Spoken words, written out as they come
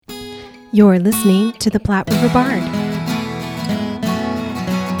You're listening to the Platte River Bard.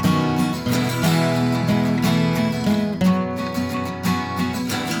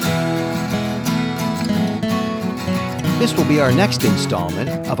 This will be our next installment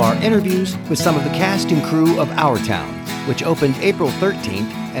of our interviews with some of the cast and crew of Our Town, which opened April 13th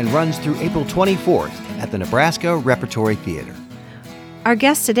and runs through April 24th at the Nebraska Repertory Theater. Our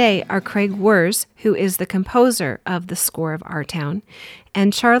guests today are Craig Wurz, who is the composer of the score of Our Town,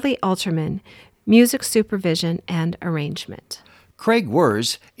 and Charlie Alterman, music supervision and arrangement. Craig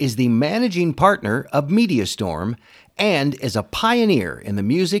Wurz is the managing partner of MediaStorm and is a pioneer in the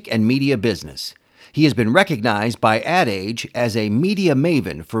music and media business. He has been recognized by Ad Age as a media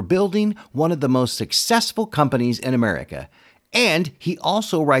maven for building one of the most successful companies in America, and he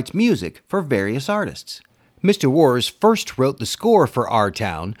also writes music for various artists. Mr. Wurz first wrote the score for Our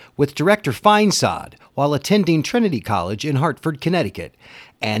Town with director Feinsod while attending Trinity College in Hartford, Connecticut,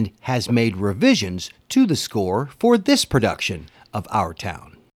 and has made revisions to the score for this production of Our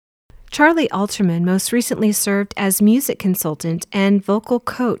Town. Charlie Alterman most recently served as music consultant and vocal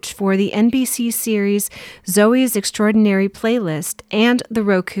coach for the NBC series Zoey's Extraordinary Playlist and the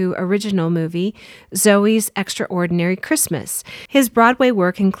Roku original movie Zoey's Extraordinary Christmas. His Broadway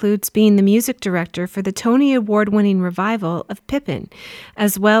work includes being the music director for the Tony Award-winning revival of Pippin,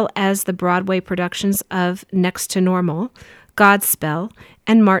 as well as the Broadway productions of Next to Normal, Godspell,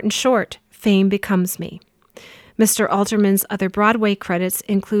 and Martin Short, Fame Becomes Me. Mr. Alterman's other Broadway credits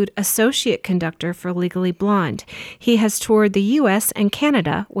include associate conductor for Legally Blonde. He has toured the U.S. and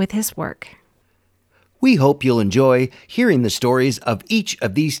Canada with his work. We hope you'll enjoy hearing the stories of each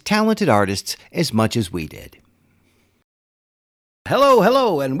of these talented artists as much as we did.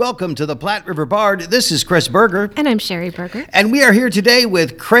 Hello, and welcome to the Platte River Bard. This is Chris Berger. And I'm Sherry Berger. And we are here today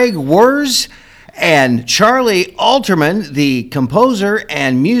with Craig Wurz and Charlie Alterman, the composer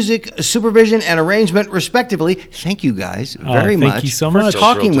and music supervision and arrangement, respectively. Thank you guys very much. Thank you so much for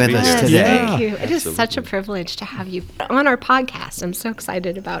talking with us Yes, today. thank you. It is such a privilege to have you on our podcast. I'm so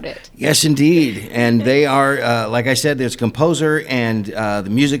excited about it. Yes, indeed. And they are, like I said, there's composer and the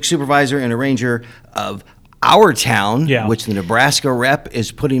music supervisor and arranger of Our Town, which the Nebraska Rep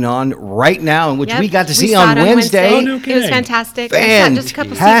is putting on right now, and which we got to see on Wednesday. Oh, no kidding. It was fantastic. I'm just a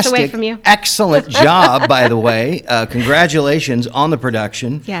couple seats away from you. Excellent job, by the way. Congratulations on the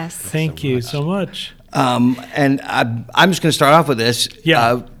production. Yes. Thank you so much. And I'm just going to start off with this.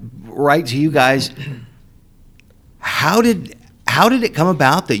 Right to you guys. How did it come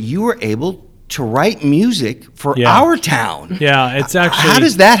about that you were able to write music for Our Town? Yeah, it's actually... How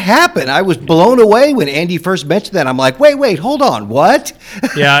does that happen? I was blown away when Andy first mentioned that. I'm like, wait, hold on, what?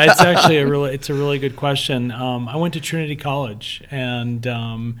 Yeah, it's actually a really good question. I went to Trinity College, and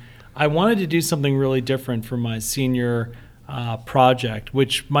I wanted to do something really different for my senior project,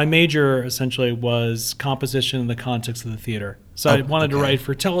 which my major essentially was composition in the context of the theater. So I wanted to write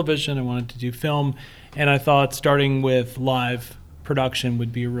for television, I wanted to do film, and I thought starting with live production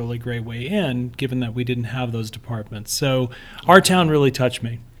would be a really great way in, given that we didn't have those departments. So Our Town really touched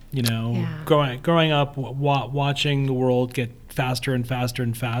me, growing up, watching the world get faster and faster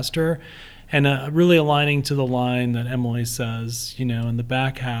and faster, and really aligning to the line that Emily says, in the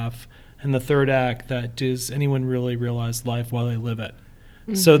back half and the third act, that does anyone really realize life while they live it?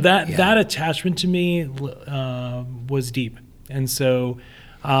 Mm-hmm. So that attachment to me was deep. And so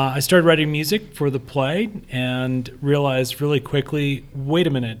I started writing music for the play and realized really quickly, wait a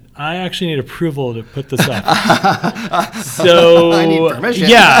minute, I actually need approval to put this up. So I need permission.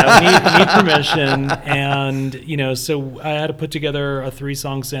 Yeah, I need permission. And, so I had to put together a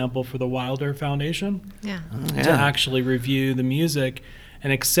 3-song sample for the Wilder Foundation to actually review the music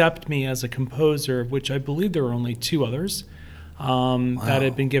and accept me as a composer, of which I believe there were only 2 others. That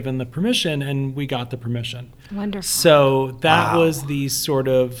had been given the permission, and we got the permission. Wonderful. So that was the sort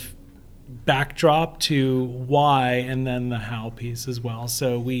of backdrop to why, and then the how piece as well.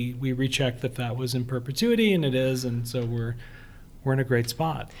 So we rechecked that was in perpetuity, and it is, and so we're in a great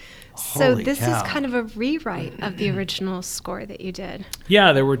spot. So this is kind of a rewrite of the original score that you did.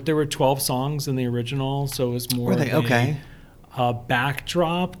 Yeah, there were 12 songs in the original, so it was more a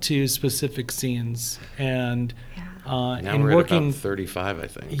backdrop to specific scenes, and now in we're working at about 35, I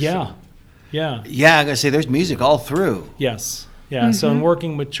think. Yeah. I'm gonna say there's music all through. Yes. Yeah. Mm-hmm. So in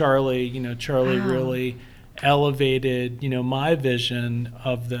working with Charlie, Charlie really elevated, my vision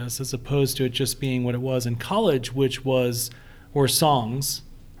of this, as opposed to it just being what it was in college, which were songs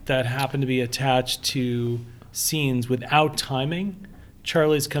that happened to be attached to scenes without timing.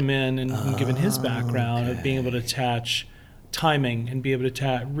 Charlie's come in and given his background of being able to attach timing and be able to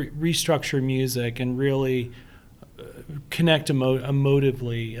restructure music and really connect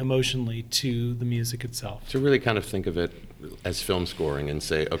emotionally to the music itself. To really kind of think of it as film scoring and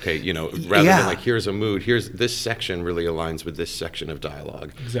say, okay, rather than like, here's a mood, here's this section really aligns with this section of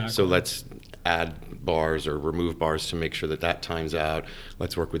dialogue. Exactly. So let's add bars or remove bars to make sure that times out.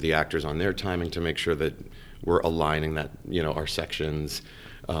 Let's work with the actors on their timing to make sure that we're aligning that, our sections.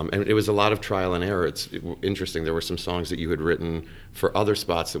 And it was a lot of trial and error. It's interesting. There were some songs that you had written for other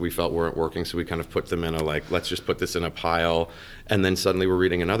spots that we felt weren't working, so we kind of put them in let's just put this in a pile. And then suddenly we're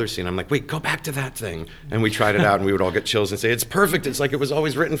reading another scene. I'm like, wait, go back to that thing. And we tried it out, and we would all get chills and say, it's perfect. It's like it was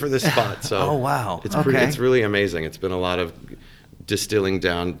always written for this spot. So oh, wow. It's really amazing. It's been a lot of distilling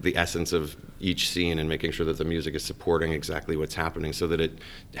down the essence of each scene and making sure that the music is supporting exactly what's happening so that it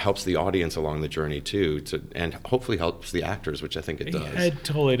helps the audience along the journey too, and hopefully helps the actors, which I think it does. It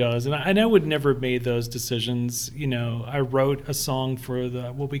totally does. And I would never have made those decisions. I wrote a song for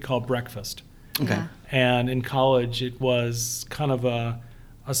what we call Breakfast. Okay. Yeah. And in college, it was kind of a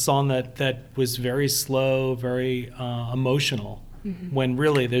song that was very slow, very emotional. Mm-hmm. When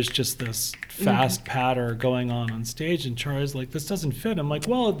really there's just this fast patter going on stage, and Charlie's like, this doesn't fit. I'm like,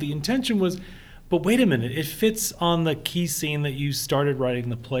 well, the intention was, but wait a minute, it fits on the key scene that you started writing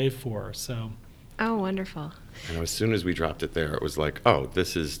the play for. So, oh, wonderful. And as soon as we dropped it there, it was like, oh,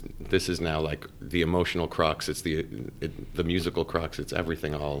 this is now like the emotional crux. It's the musical crux. It's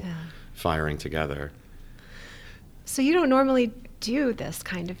everything all firing together. So you don't normally do this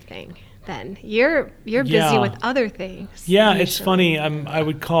kind of thing. Then you're busy with other things. Yeah, usually. It's funny. I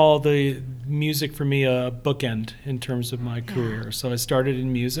would call the music for me a bookend in terms of my career. So I started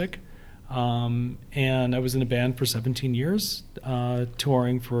in music, and I was in a band for 17 years,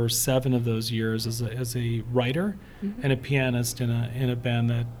 touring for 7 of those years as a writer and a pianist in a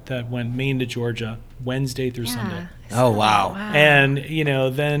band that went Maine to Georgia, Wednesday through Sunday. Oh, wow. And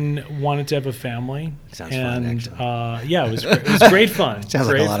then wanted to have a family. Sounds fun, actually. It was great fun. Sounds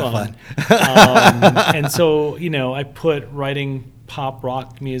great like a lot of fun. And so I put writing pop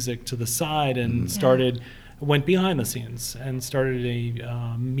rock music to the side and went behind the scenes and started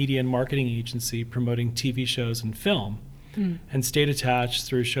a media and marketing agency promoting TV shows and film. And stayed attached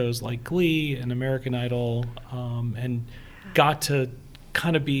through shows like Glee and American Idol, and got to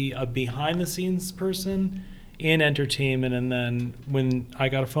kind of be a behind-the-scenes person in entertainment. And then when I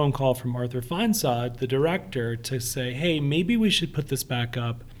got a phone call from Arthur Feinsod, the director, to say, hey, maybe we should put this back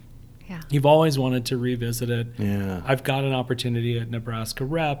up. Yeah. You've always wanted to revisit it. Yeah. I've got an opportunity at Nebraska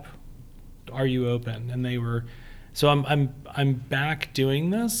Rep. Are you open? And they were. So I'm back doing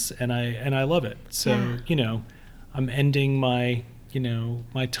this, and I love it. So I'm ending my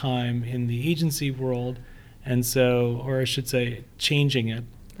my time in the agency world, and so, or I should say, changing it.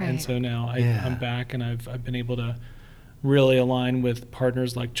 Right. And so now I'm back, and I've been able to really align with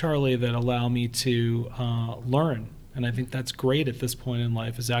partners like Charlie that allow me to learn. And I think that's great at this point in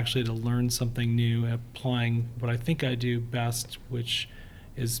life, is actually to learn something new, applying what I think I do best, which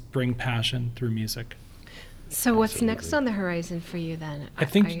is bring passion through music. So what's next on the horizon for you then? I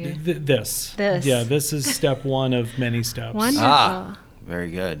think this. Yeah, this is step one of many steps. Wonderful.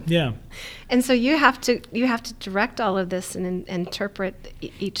 Very good. Yeah. And so you have to direct all of this and interpret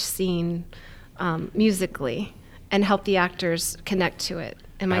each scene musically and help the actors connect to it.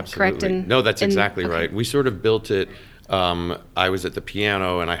 Am I correct? No, that's exactly right. We sort of built it. I was at the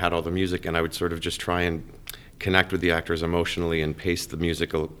piano and I had all the music, and I would sort of just try and connect with the actors emotionally and pace the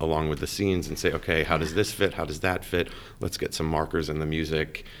music along with the scenes and say, okay, how does this fit? How does that fit? Let's get some markers in the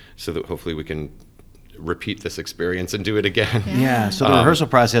music so that hopefully we can repeat this experience and do it again. Yeah, so the rehearsal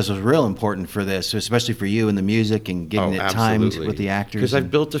process was real important for this, especially for you and the music and getting it timed with the actors. Because I've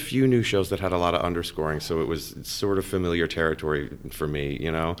built a few new shows that had a lot of underscoring, so it was sort of familiar territory for me,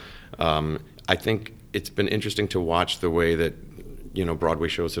 I think it's been interesting to watch the way that Broadway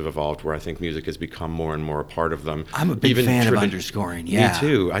shows have evolved, where I think music has become more and more a part of them. I'm a big fan of underscoring, Me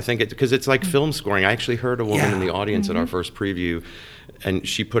too. I think because it's like film scoring. I actually heard a woman in the audience at our first preview, and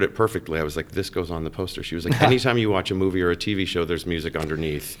she put it perfectly. I was like, this goes on the poster. She was like, anytime you watch a movie or a TV show, there's music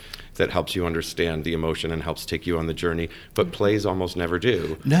underneath that helps you understand the emotion and helps take you on the journey. But plays almost never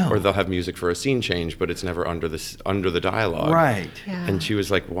do. No. Or they'll have music for a scene change, but it's never under the dialogue. Right. Yeah. And she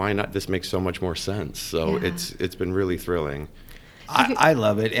was like, why not? This makes so much more sense. So it's been really thrilling. I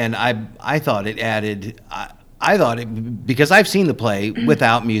love it, and I thought it added. I thought it, because I've seen the play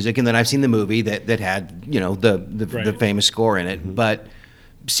without music, and then I've seen the movie that had the famous score in it. But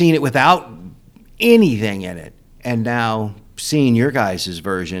seeing it without anything in it, and now seeing your guys'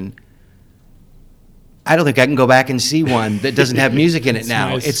 version, I don't think I can go back and see one that doesn't have music in it now.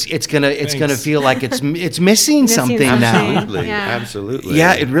 nice. It's gonna Thanks. feel like it's missing something now. Absolutely, Yeah. absolutely.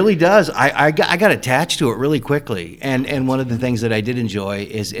 Yeah, it really does. I got attached to it really quickly, and one of the things that I did enjoy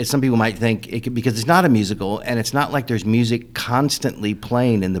is some people might think it could, because it's not a musical and it's not like there's music constantly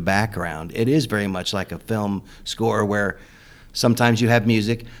playing in the background. It is very much like a film score where sometimes you have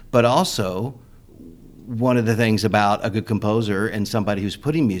music, but also one of the things about a good composer and somebody who's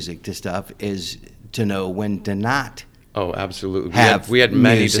putting music to stuff is to know when to not. Oh, absolutely. Have we had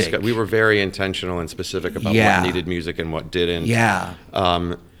many music. we were very intentional and specific about Yeah. what needed music and what didn't. Yeah.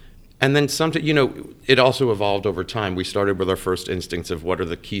 And then something, it also evolved over time. We started with our first instincts of what are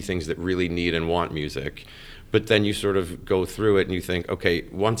the key things that really need and want music. But then you sort of go through it and you think, okay,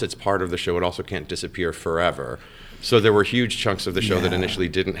 once it's part of the show, it also can't disappear forever. So there were huge chunks of the show that Yeah. initially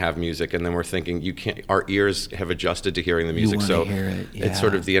didn't have music, and then we're thinking, our ears have adjusted to hearing the music. wanna So hear it, it's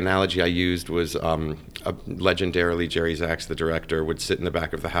sort yeah. of the analogy I used was legendarily Jerry Zaks, the director, would sit in the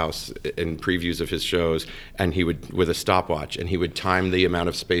back of the house in previews of his shows, and he would, with a stopwatch, and he would time the amount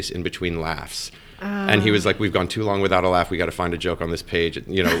of space in between laughs. And he was like, we've gone too long without a laugh. We got to find a joke on this page,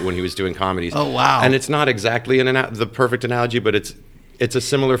 when he was doing comedies. Oh, wow. And it's not exactly the perfect analogy, but it's a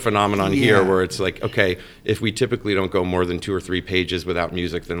similar phenomenon here Yeah. where it's like, okay, if we typically don't go more than 2 or 3 pages without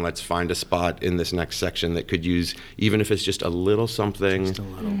music, then let's find a spot in this next section that could use, even if it's just a little something, Just a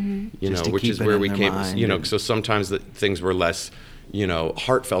little. Just to which keep is it where in we their came, mind. so sometimes things were less,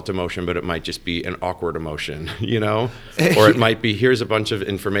 heartfelt emotion, but it might just be an awkward emotion, or it might be, here's a bunch of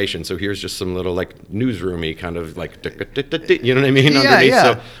information. So here's just some little like newsroomy kind of like, you know what I mean? Yeah, Underneath. yeah.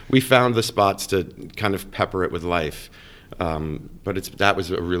 So we found the spots to kind of pepper it with life. But that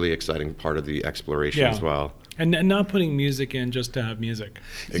was a really exciting part of the exploration as well. And not putting music in just to have music.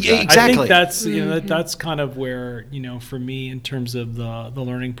 Exactly. I think that's that's kind of where for me in terms of the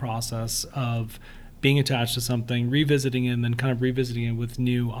learning process of being attached to something, revisiting it, and then kind of revisiting it with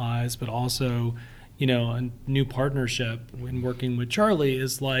new eyes, but also a new partnership when working with Charlie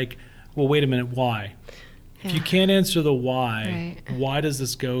is like, well, wait a minute, why? If you can't answer the why, why does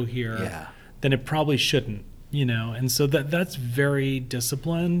this go here? Yeah. Then it probably shouldn't. And so that's very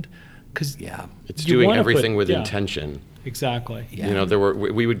disciplined because It's doing everything with intention. Exactly. Yeah.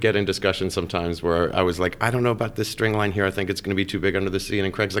 We would get in discussions sometimes where I was like, I don't know about this string line here. I think it's going to be too big under the scene.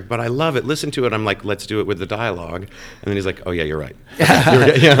 And Craig's like, but I love it. Listen to it. I'm like, let's do it with the dialogue. And then he's like, oh yeah, you're right.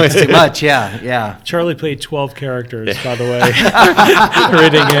 It's too much. Yeah. Charlie played 12 characters, by the way,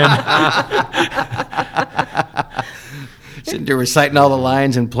 reading in. Sitting there reciting all the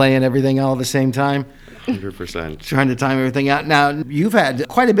lines and playing everything all at the same time. 100%. Trying to time everything out. Now, you've had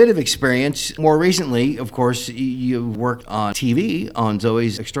quite a bit of experience. More recently, of course, you've worked on TV on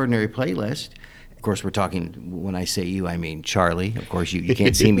Zoey's Extraordinary Playlist. Of course, we're talking, when I say you, I mean Charlie. Of course, you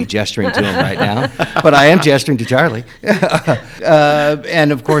can't see me gesturing to him right now, but I am gesturing to Charlie.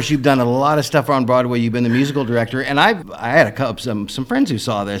 And of course, you've done a lot of stuff on Broadway. You've been the musical director, and I had some friends who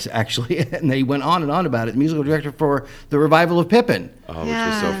saw this, actually, and they went on and on about it. Musical director for the revival of Pippin. Oh, which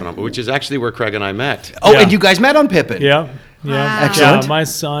was so phenomenal. Which is actually where Craig and I met. Oh, Yeah. and you guys met on Pippin. Yeah. Excellent. Yeah, my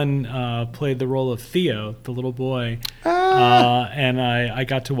son played the role of Theo, the little boy, and I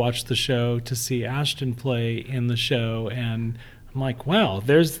got to watch the show to see Ashton play in the show, and I'm like, wow,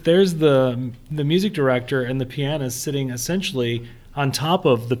 there's the music director and the pianist sitting essentially on top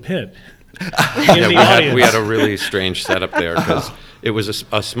of the pit. We had a really strange setup there because it was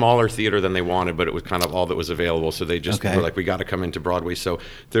a smaller theater than they wanted, but it was kind of all that was available. So they just were like, we got to come into Broadway. So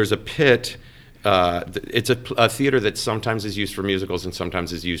there's a pit. It's a theater that sometimes is used for musicals and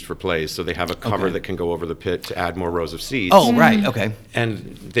sometimes is used for plays. So they have a cover that can go over the pit to add more rows of seats. Oh, right. Okay.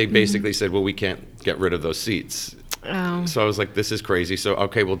 And they basically said, well, we can't get rid of those seats. Oh. So I was like, this is crazy. So,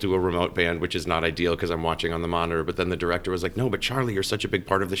 okay, we'll do a remote band, which is not ideal because I'm watching on the monitor. But then the director was like, no, but Charlie, you're such a big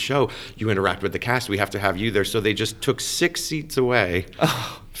part of the show. You interact with the cast. We have to have you there. So they just took 6 seats away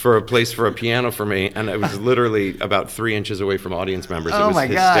for a place for a piano for me. And it was literally about 3 inches away from audience members. It was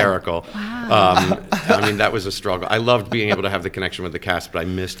hysterical. I mean, that was a struggle. I loved being able to have the connection with the cast, but I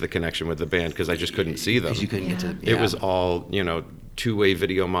missed the connection with the band because I just couldn't see them. Because you couldn't get to... It was all, two-way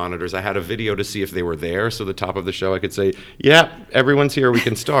video monitors. I had a video to see if they were there, so the top of the show I could say, yeah, everyone's here, we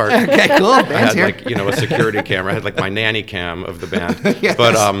can start. Okay, cool. I Band's had here. a security camera. I had my nanny cam of the band. Yes.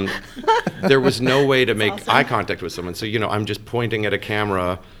 But there was no way to make eye contact with someone. So, I'm just pointing at a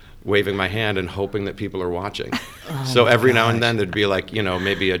camera, waving my hand and hoping that people are watching. So every now and then there'd be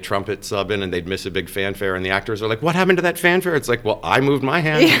maybe a trumpet sub in and they'd miss a big fanfare and the actors are like, what happened to that fanfare? It's like, well, I moved my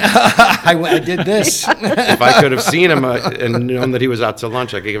hand. I did this. If I could have seen him and known that he was out to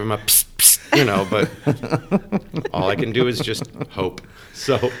lunch, I could give him a psst, psst, but all I can do is just hope.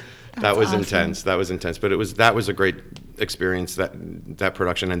 So That was awesome. intense. That was intense. But that was a great experience, that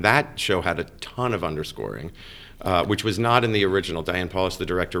production. And that show had a ton of underscoring, which was not in the original. Diane Paulus, the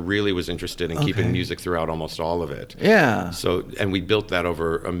director, really was interested in keeping music throughout almost all of it. Yeah. So, and we built that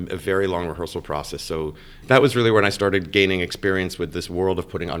over a very long rehearsal process. So that was really when I started gaining experience with this world of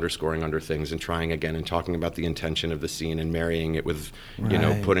putting underscoring under things and trying again and talking about the intention of the scene and marrying it with,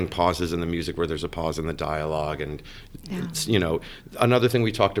 putting pauses in the music where there's a pause in the dialogue. And, another thing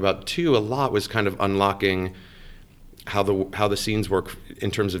we talked about too a lot was kind of unlocking how the scenes work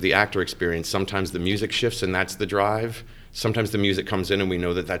in terms of the actor experience. Sometimes the music shifts and that's the drive. Sometimes the music comes in and we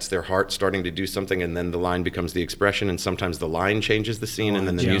know that that's their heart starting to do something, and then the line becomes the expression, and sometimes the line changes the scene and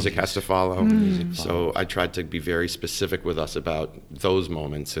then the music has to follow. So I tried to be very specific with us about those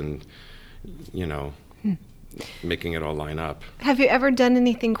moments and, making it all line up. Have you ever done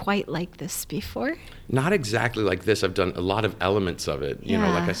anything quite like this before? Not exactly like this. I've done a lot of elements of it.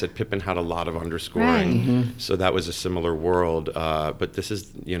 Like I said, Pippin had a lot of underscoring, so that was a similar world. But this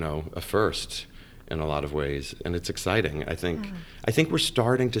is, a first in a lot of ways, and it's exciting. I think we're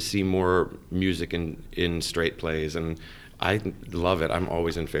starting to see music in straight plays, and I love it. I'm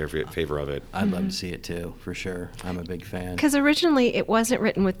always in favor of it. I'd love to see it too, for sure. I'm a big fan. Because originally it wasn't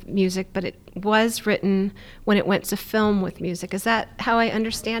written with music, but it was written when it went to film with music. Is that how I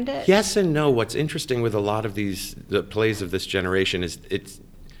understand it? Yes and no. What's interesting with a lot of the plays of this generation is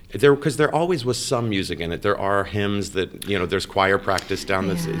because there always was some music in it. There are hymns that, there's choir practice down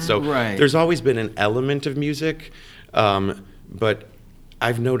this. So there's always been an element of music, but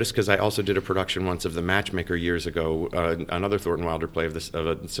I've noticed, because I also did a production once of The Matchmaker years ago, another Thornton Wilder play of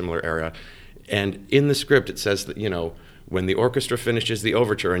a similar era, and in the script it says that, when the orchestra finishes the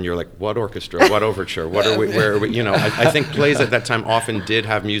overture, and you're like, what orchestra, what overture, what are we, where are we, I think plays at that time often did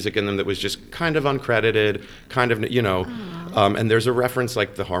have music in them that was just kind of uncredited, kind of, and there's a reference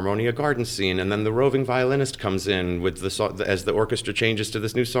like the Harmonia Garden scene, and then the roving violinist comes in with as the orchestra changes to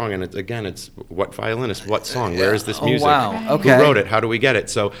this new song, and it's what violinist, what song, where is this music? Wow. Okay. Who wrote it? How do we get it?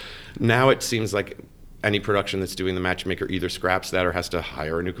 So now it seems like any production that's doing The Matchmaker either scraps that or has to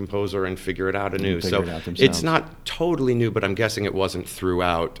hire a new composer and figure it out anew. So it's not totally new, but I'm guessing it wasn't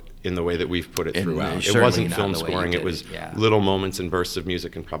throughout in the way that we've put it throughout. It wasn't film scoring. It was little moments and bursts of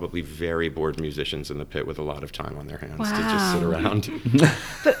music, and probably very bored musicians in the pit with a lot of time on their hands to just sit around.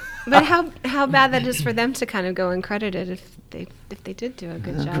 But how bad that is for them to kind of go uncredited if they did do a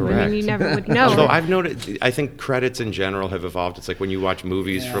good job. Correct. I mean, you never would know. Although I've noted, I think credits in general have evolved. It's like when you watch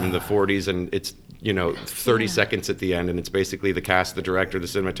movies from the 40s and it's 30 seconds at the end, and it's basically the cast, the director, the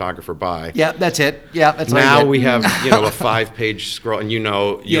cinematographer, bye. Yeah, that's it. Yeah, that's now we have a 5-page scroll, and you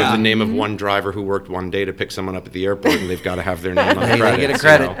have the name of one driver who worked one day to pick someone up at the airport, and they've got to have their name on the credits. They get a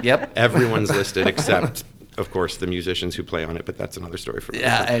credit. Yep. Everyone's listed except, of course, the musicians who play on it, but that's another story for me.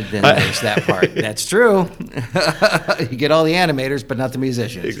 Yeah, and then there's that part. That's true. You get all the animators, but not the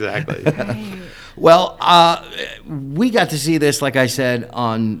musicians. Exactly. Right. Well, we got to see this, like I said,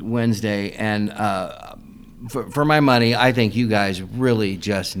 on Wednesday, and for my money, I think you guys really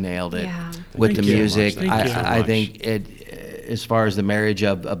just nailed it with the music. I think it, as far as the marriage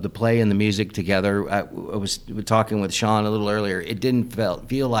of the play and the music together, I was talking with Sean a little earlier. It didn't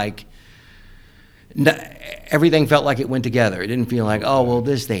feel like everything felt like it went together. It didn't feel like, oh well,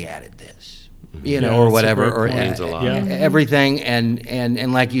 they added this, or whatever, or everything,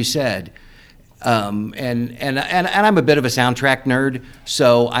 and like you said. And I'm a bit of a soundtrack nerd,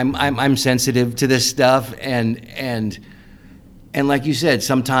 so I'm sensitive to this stuff, and like you said,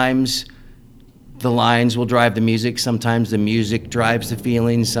 sometimes the lines will drive the music, sometimes the music drives the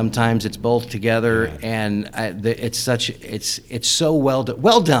feelings, sometimes it's both together, and it's so well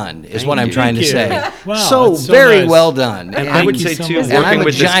done is what I'm trying to say. Wow, so very nice. Well done. And I would say too, and I'm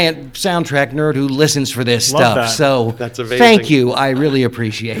a giant soundtrack nerd who listens for this stuff. That. So that's amazing. Thank you. I really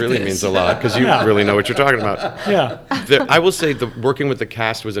appreciate it. It really means a lot because you really know what you're talking about. Yeah. I will say working with the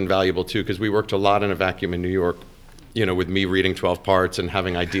cast was invaluable too, because we worked a lot in a vacuum in New York. With me reading 12 parts and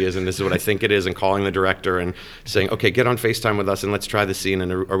having ideas, and this is what I think it is, and calling the director and saying, okay, get on FaceTime with us and let's try the scene,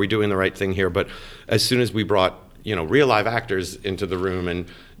 and are we doing the right thing here? But as soon as we brought, real live actors into the room, and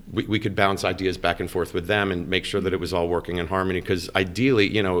we could bounce ideas back and forth with them and make sure that it was all working in harmony, because ideally,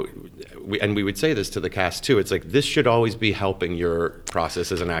 we would say this to the cast too, it's like, this should always be helping your process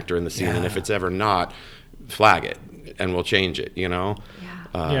as an actor in the scene, and if it's ever not, flag it, and we'll change it,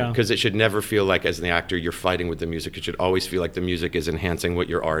 because it should never feel like, as an actor, you're fighting with the music. It should always feel like the music is enhancing what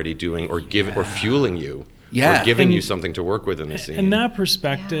you're already doing, or or fueling you, or giving you something to work with in the scene. And that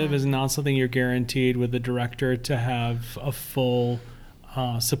perspective is not something you're guaranteed with the director to have a full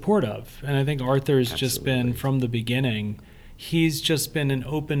support of. And I think Arthur's just been, from the beginning, he's just been an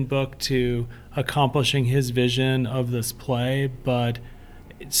open book to accomplishing his vision of this play, but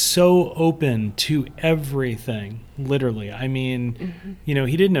it's so open to everything, literally. I mean, he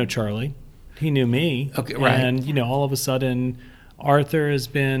didn't know Charlie. He knew me. Okay, right. And, all of a sudden, Arthur has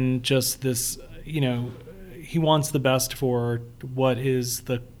been just this, he wants the best for what is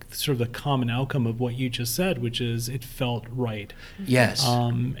the sort of the common outcome of what you just said, which is it felt right. Yes.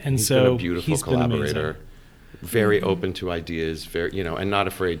 And He's so been a beautiful he's collaborator, been very open to ideas, very, and not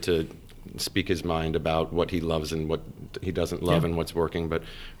afraid to speak his mind about what he loves and what he doesn't love and what's working, but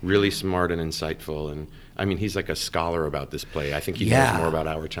really smart and insightful. And I mean, he's like a scholar about this play. I think he knows more about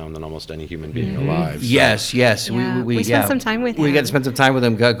Our Town than almost any human being alive. So. Yes. Yeah. We spent some time with him. We got to spend some time with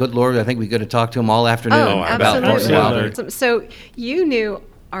him. Good Lord, I think we got to talk to him all afternoon about Thornton Wilder. So you knew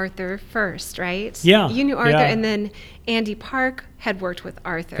Arthur first, right? Yeah. You knew Arthur, yeah. and then Andy Park had worked with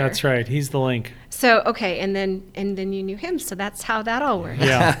Arthur. That's right. He's the link. So okay, and then you knew him. So that's how that all worked.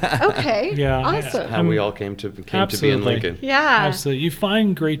 Yeah. Okay. Yeah. Awesome. How we all came to be in Lincoln. Yeah. Absolutely. You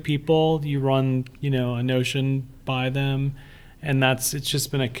find great people. You run, a notion by them, and it's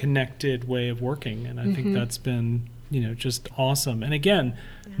just been a connected way of working. And I think that's been, just awesome. And again,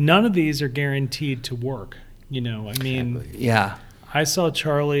 none of these are guaranteed to work. Yeah. I saw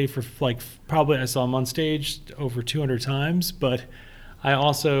Charlie for I saw him on stage over 200 times, but I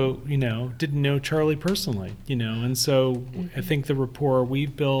also, didn't know Charlie personally, and so I think the rapport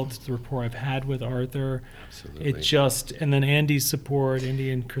we've built, the rapport I've had with Arthur, Absolutely. And then Andy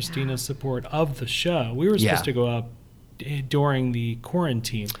and Christina's support of the show. We were supposed to go up during the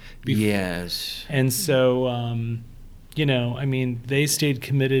quarantine. Yes. And so, they stayed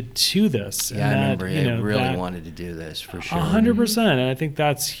committed to this. Yeah, I remember they really that, wanted to do this for sure. 100%. And I think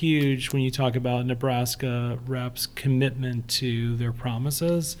that's huge when you talk about Nebraska reps' commitment to their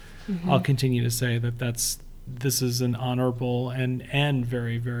promises. I'll continue to say this is an honorable and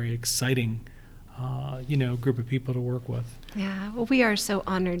very, very exciting group of people to work with. Yeah, well, we are so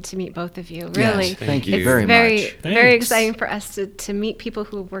honored to meet both of you. Really, Yes, thank you it's very much. Very exciting for us to meet people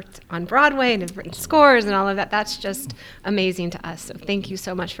who have worked on Broadway and have written scores and all of that. That's just amazing to us. So thank you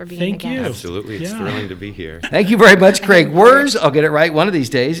so much for being Thank a guest. you. Absolutely. It's thrilling to be here. Thank you very much, Craig Wurz. I'll get it right one of these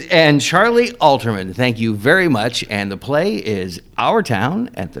days. And Charlie Alterman, thank you very much. And the play is Our Town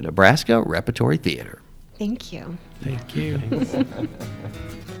at the Nebraska Repertory Theater. Thank you. Thank you.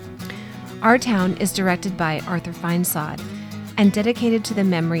 Our Town is directed by Arthur Feinsod and dedicated to the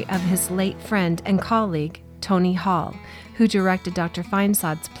memory of his late friend and colleague, Tony Hall, who directed Dr.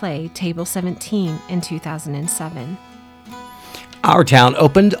 Feinsod's play Table 17 in 2007. Our Town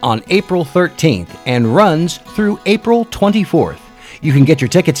opened on April 13th and runs through April 24th. You can get your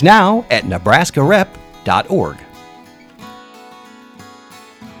tickets now at nebraskarep.org.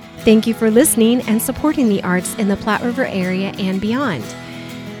 Thank you for listening and supporting the arts in the Platte River area and beyond.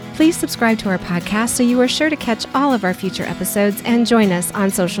 Please subscribe to our podcast so you are sure to catch all of our future episodes and join us on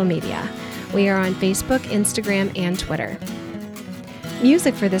social media. We are on Facebook, Instagram, and Twitter.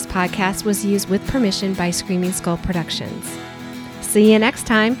 Music for this podcast was used with permission by Screaming Skull Productions. See you next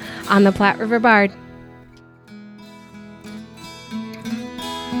time on the Platte River Bard.